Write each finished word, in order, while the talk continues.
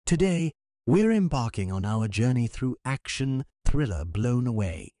Today, we're embarking on our journey through action thriller Blown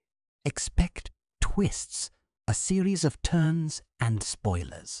Away. Expect twists, a series of turns and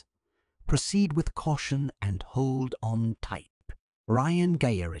spoilers. Proceed with caution and hold on tight. Ryan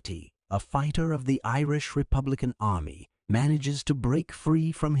Geraghty, a fighter of the Irish Republican Army, manages to break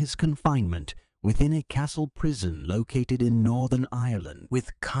free from his confinement within a castle prison located in Northern Ireland.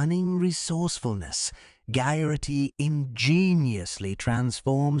 With cunning resourcefulness, Geraghty ingeniously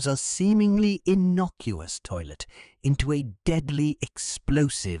transforms a seemingly innocuous toilet into a deadly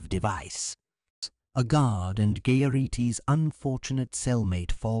explosive device. A guard and Geraghty's unfortunate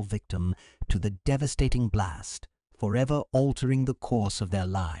cellmate fall victim to the devastating blast, forever altering the course of their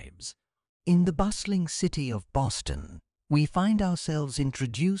lives. In the bustling city of Boston, we find ourselves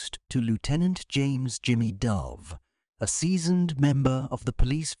introduced to Lieutenant James "Jimmy" Dove, a seasoned member of the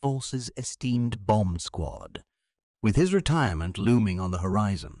police force's esteemed bomb squad. With his retirement looming on the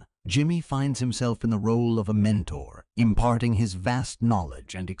horizon, Jimmy finds himself in the role of a mentor, imparting his vast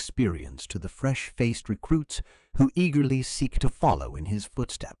knowledge and experience to the fresh-faced recruits who eagerly seek to follow in his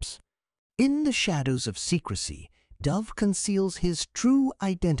footsteps. In the shadows of secrecy, Dove conceals his true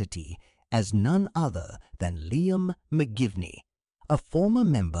identity as none other than Liam McGivney, a former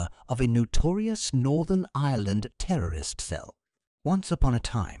member of a notorious Northern Ireland terrorist cell. Once upon a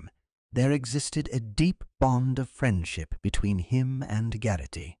time, there existed a deep bond of friendship between him and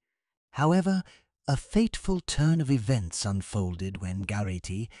Geraghty. However, a fateful turn of events unfolded when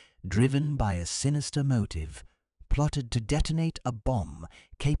Geraghty, driven by a sinister motive, plotted to detonate a bomb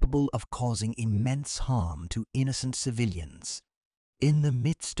capable of causing immense harm to innocent civilians. In the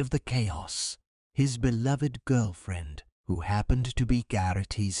midst of the chaos, his beloved girlfriend, who happened to be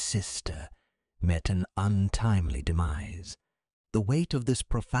Geraghty's sister, met an untimely demise. The weight of this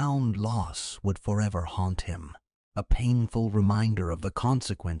profound loss would forever haunt him, a painful reminder of the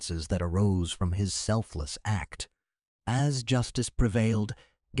consequences that arose from his selfless act. As justice prevailed,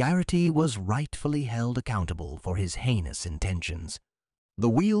 Geraghty was rightfully held accountable for his heinous intentions. The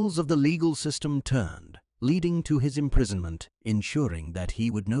wheels of the legal system turned, leading to his imprisonment, ensuring that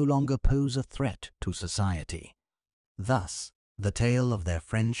he would no longer pose a threat to society. Thus, the tale of their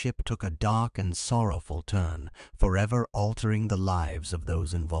friendship took a dark and sorrowful turn, forever altering the lives of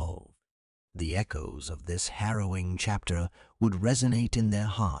those involved. The echoes of this harrowing chapter would resonate in their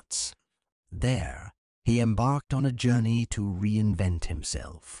hearts. There, he embarked on a journey to reinvent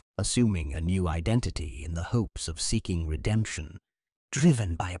himself, assuming a new identity in the hopes of seeking redemption.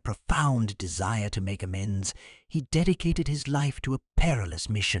 Driven by a profound desire to make amends, he dedicated his life to a perilous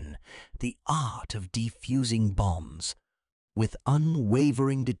mission, the art of defusing bombs. With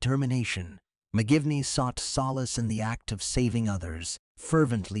unwavering determination, McGivney sought solace in the act of saving others,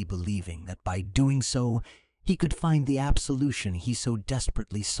 fervently believing that by doing so, he could find the absolution he so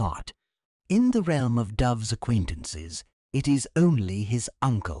desperately sought. In the realm of Dove's acquaintances, it is only his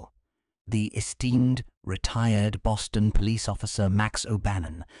uncle, the esteemed, retired Boston police officer Max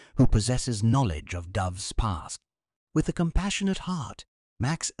O'Bannon, who possesses knowledge of Dove's past. With a compassionate heart,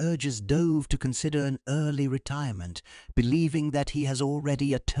 Max urges Dove to consider an early retirement, believing that he has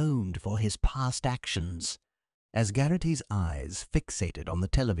already atoned for his past actions. As Geraghty's eyes fixated on the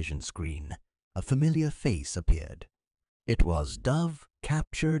television screen, a familiar face appeared. It was Dove,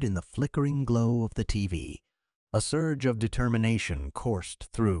 captured in the flickering glow of the TV. A surge of determination coursed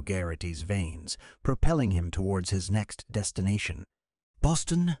through Geraghty's veins, propelling him towards his next destination,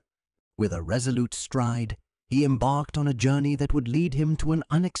 Boston. With a resolute stride, he embarked on a journey that would lead him to an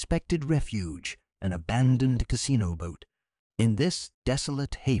unexpected refuge, an abandoned casino boat. In this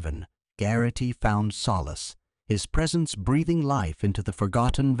desolate haven, Geraghty found solace, his presence breathing life into the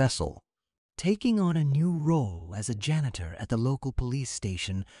forgotten vessel. Taking on a new role as a janitor at the local police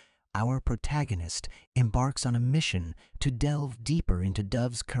station, our protagonist embarks on a mission to delve deeper into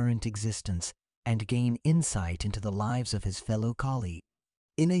Dove's current existence and gain insight into the lives of his fellow colleagues.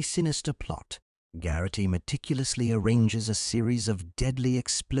 In a sinister plot, Geraghty meticulously arranges a series of deadly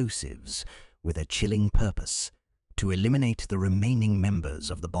explosives with a chilling purpose: to eliminate the remaining members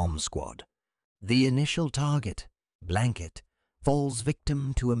of the bomb squad. The initial target, Blanket, falls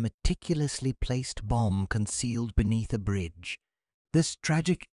victim to a meticulously placed bomb concealed beneath a bridge. This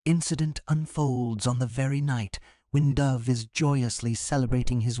tragic incident unfolds on the very night when Dove is joyously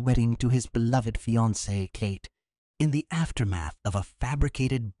celebrating his wedding to his beloved fiancée, Kate. In the aftermath of a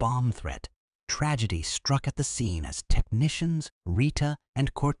fabricated bomb threat, tragedy struck at the scene as technicians Rita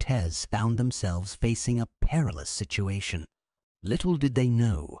and Cortez found themselves facing a perilous situation. Little did they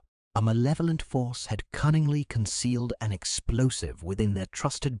know, a malevolent force had cunningly concealed an explosive within their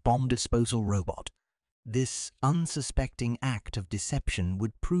trusted bomb disposal robot. This unsuspecting act of deception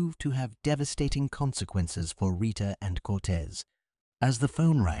would prove to have devastating consequences for Rita and Cortez. As the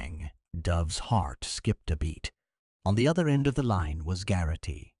phone rang, Dove's heart skipped a beat. On the other end of the line was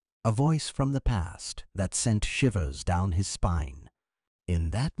Garrity, a voice from the past that sent shivers down his spine.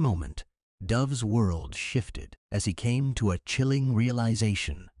 In that moment, Dove's world shifted as he came to a chilling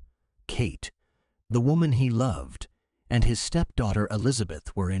realization. Kate, the woman he loved, and his stepdaughter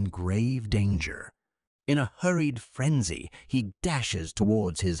Elizabeth were in grave danger. In a hurried frenzy, he dashes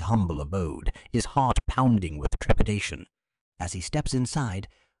towards his humble abode, his heart pounding with trepidation. As he steps inside,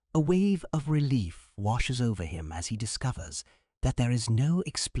 a wave of relief washes over him as he discovers that there is no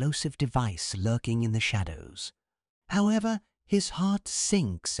explosive device lurking in the shadows. However, his heart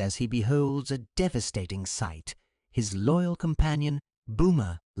sinks as he beholds a devastating sight. His loyal companion,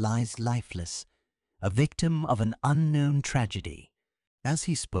 Boomer, lies lifeless, a victim of an unknown tragedy. As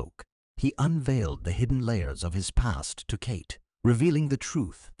he spoke, he unveiled the hidden layers of his past to Kate, revealing the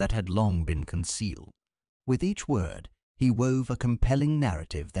truth that had long been concealed. With each word, he wove a compelling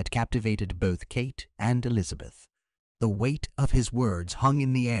narrative that captivated both Kate and Elizabeth. The weight of his words hung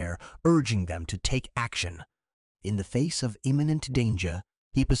in the air, urging them to take action. In the face of imminent danger,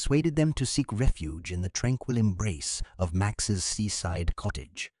 he persuaded them to seek refuge in the tranquil embrace of Max's seaside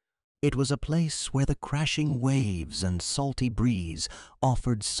cottage. It was a place where the crashing waves and salty breeze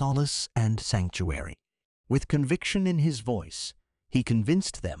offered solace and sanctuary. With conviction in his voice, he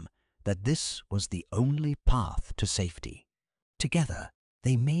convinced them that this was the only path to safety. Together,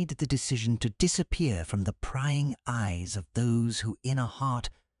 they made the decision to disappear from the prying eyes of those who, in a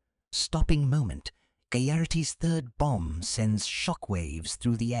heart-stopping moment, Gaiarty's third bomb sends shockwaves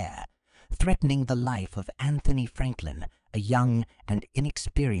through the air, threatening the life of Anthony Franklin, a young and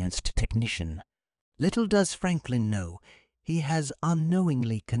inexperienced technician. Little does Franklin know, he has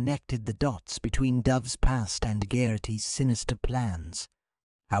unknowingly connected the dots between Dove's past and Gaiarty's sinister plans.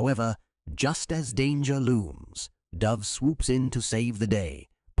 However, just as danger looms, Dove swoops in to save the day,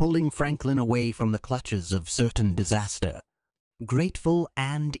 pulling Franklin away from the clutches of certain disaster. Grateful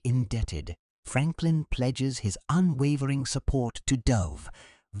and indebted, Franklin pledges his unwavering support to Dove,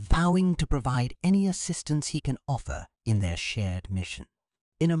 vowing to provide any assistance he can offer in their shared mission.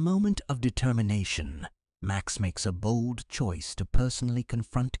 In a moment of determination, Max makes a bold choice to personally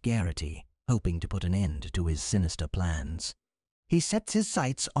confront Gaiarty, hoping to put an end to his sinister plans. He sets his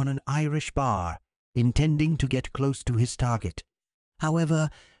sights on an Irish bar, intending to get close to his target. However,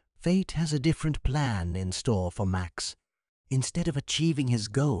 fate has a different plan in store for Max. Instead of achieving his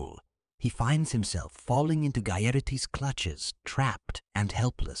goal, he finds himself falling into Gaiarty's clutches, trapped and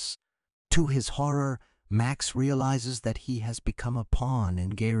helpless. To his horror, Max realizes that he has become a pawn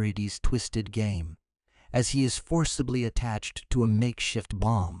in Gaiarty's twisted game, as he is forcibly attached to a makeshift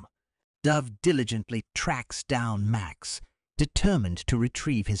bomb. Dove diligently tracks down Max, determined to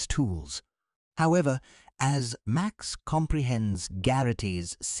retrieve his tools. However, as Max comprehends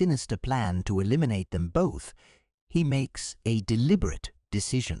Gaiarty's sinister plan to eliminate them both, he makes a deliberate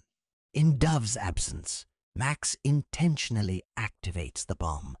decision. In Dove's absence, Max intentionally activates the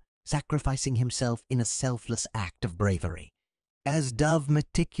bomb, sacrificing himself in a selfless act of bravery. As Dove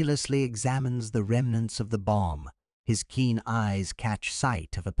meticulously examines the remnants of the bomb, his keen eyes catch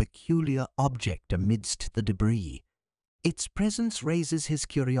sight of a peculiar object amidst the debris. Its presence raises his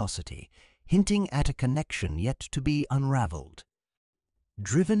curiosity, hinting at a connection yet to be unraveled.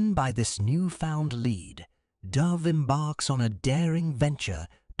 Driven by this newfound lead, Dove embarks on a daring venture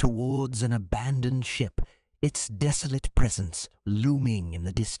towards an abandoned ship, its desolate presence looming in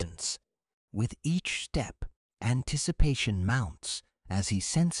the distance. With each step, anticipation mounts as he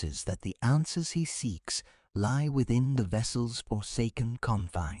senses that the answers he seeks lie within the vessel's forsaken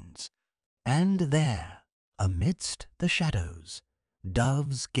confines. And there, amidst the shadows,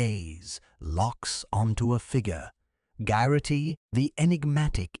 Dove's gaze locks onto a figure, Gaiarty, the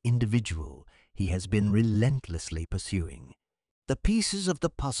enigmatic individual he has been relentlessly pursuing. The pieces of the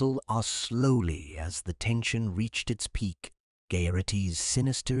puzzle are slowly as the tension reached its peak. Gaiarty's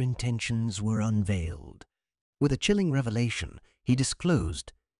sinister intentions were unveiled. With a chilling revelation, he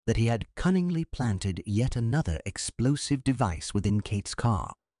disclosed that he had cunningly planted yet another explosive device within Kate's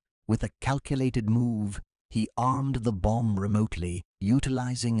car. With a calculated move, he armed the bomb remotely,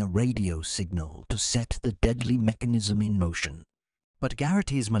 utilizing a radio signal to set the deadly mechanism in motion. But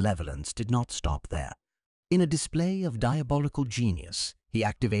Gaiarty's malevolence did not stop there. In a display of diabolical genius, he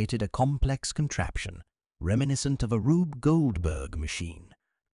activated a complex contraption, reminiscent of a Rube Goldberg machine.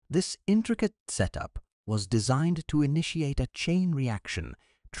 This intricate setup was designed to initiate a chain reaction,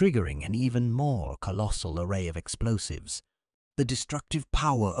 triggering an even more colossal array of explosives. The destructive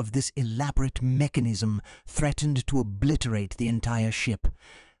power of this elaborate mechanism threatened to obliterate the entire ship,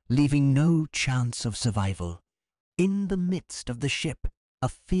 leaving no chance of survival. In the midst of the ship, a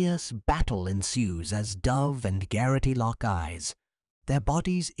fierce battle ensues as Dove and Garrity lock eyes. Their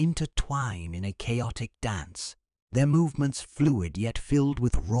bodies intertwine in a chaotic dance, their movements fluid yet filled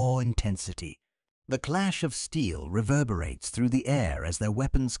with raw intensity. The clash of steel reverberates through the air as their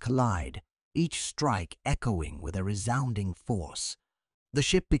weapons collide, each strike echoing with a resounding force. The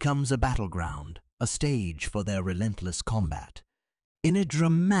ship becomes a battleground, a stage for their relentless combat. In a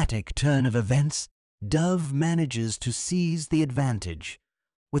dramatic turn of events, Dove manages to seize the advantage.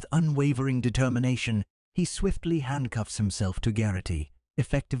 With unwavering determination, he swiftly handcuffs himself to Garrity,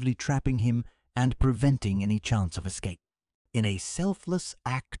 effectively trapping him and preventing any chance of escape. In a selfless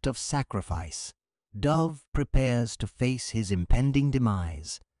act of sacrifice, Dove prepares to face his impending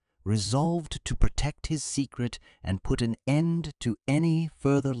demise, resolved to protect his secret and put an end to any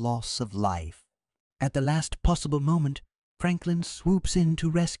further loss of life. At the last possible moment, Franklin swoops in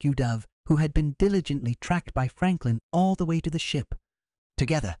to rescue Dove, who had been diligently tracked by Franklin all the way to the ship.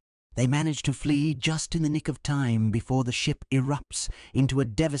 Together, they manage to flee just in the nick of time before the ship erupts into a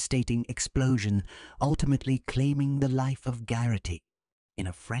devastating explosion, ultimately claiming the life of Garrity. In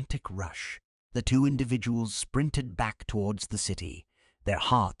a frantic rush, the two individuals sprinted back towards the city, their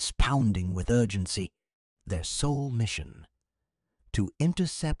hearts pounding with urgency. Their sole mission: to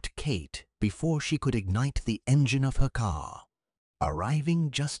intercept Kate before she could ignite the engine of her car.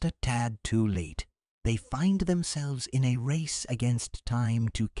 Arriving just a tad too late, they find themselves in a race against time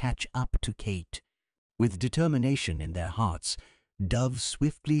to catch up to Kate. With determination in their hearts, Dove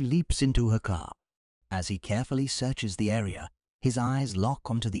swiftly leaps into her car. As he carefully searches the area, his eyes lock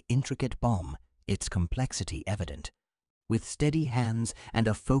onto the intricate bomb, its complexity evident. With steady hands and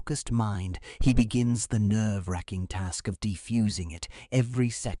a focused mind, he begins the nerve-wracking task of defusing it, every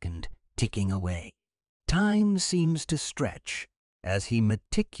second ticking away. Time seems to stretch as he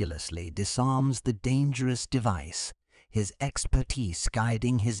meticulously disarms the dangerous device, his expertise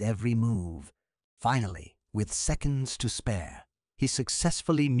guiding his every move. Finally, with seconds to spare, he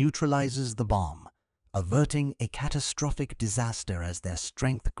successfully neutralizes the bomb, averting a catastrophic disaster. As their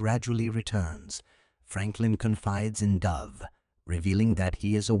strength gradually returns, Franklin confides in Dove, revealing that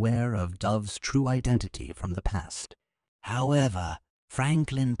he is aware of Dove's true identity from the past. However,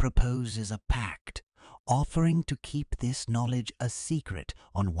 Franklin proposes a pact, offering to keep this knowledge a secret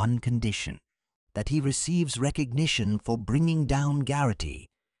on one condition: that he receives recognition for bringing down Garrity.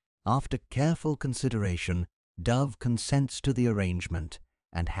 After careful consideration, Dove consents to the arrangement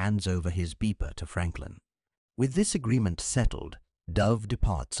and hands over his beeper to Franklin. With this agreement settled, Dove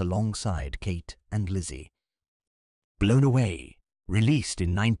departs alongside Kate and Lizzie. Blown Away, released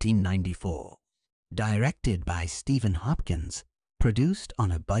in 1994. Directed by Stephen Hopkins, produced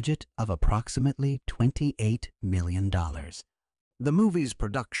on a budget of approximately $28 million. The movie's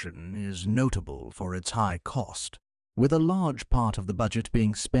production is notable for its high cost, with a large part of the budget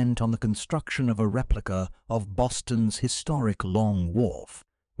being spent on the construction of a replica of Boston's historic Long Wharf,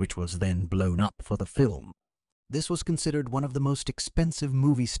 which was then blown up for the film. This was considered one of the most expensive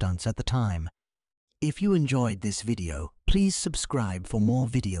movie stunts at the time. If you enjoyed this video, please subscribe for more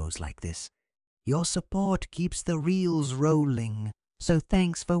videos like this. Your support keeps the reels rolling, so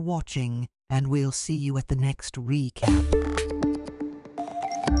thanks for watching, and we'll see you at the next recap.